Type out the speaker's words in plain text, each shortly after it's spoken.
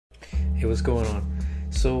Hey, what's going on?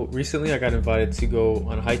 So recently I got invited to go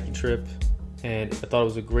on a hiking trip, and I thought it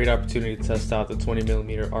was a great opportunity to test out the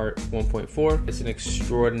 20mm Art 1.4. It's an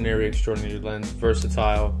extraordinary lens,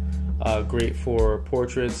 versatile, great for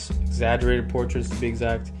portraits, exaggerated portraits to be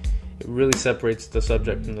exact. It really separates the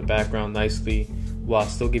subject from the background nicely while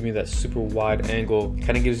still giving you that super wide angle. It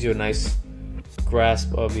kind of gives you a nice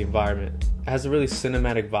grasp of the environment. It has a really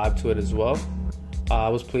cinematic vibe to it as well. I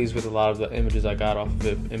was pleased with a lot of the images I got off of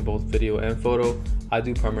it in both video and photo. I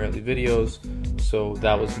do primarily videos, so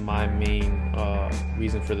that was my main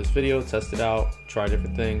reason for this video. Test it out, try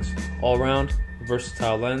different things. All around,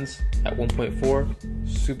 versatile lens at 1.4,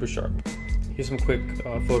 super sharp. Here's some quick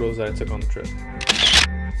photos that I took on the trip.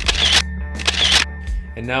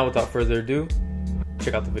 And now, without further ado,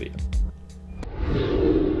 check out the video.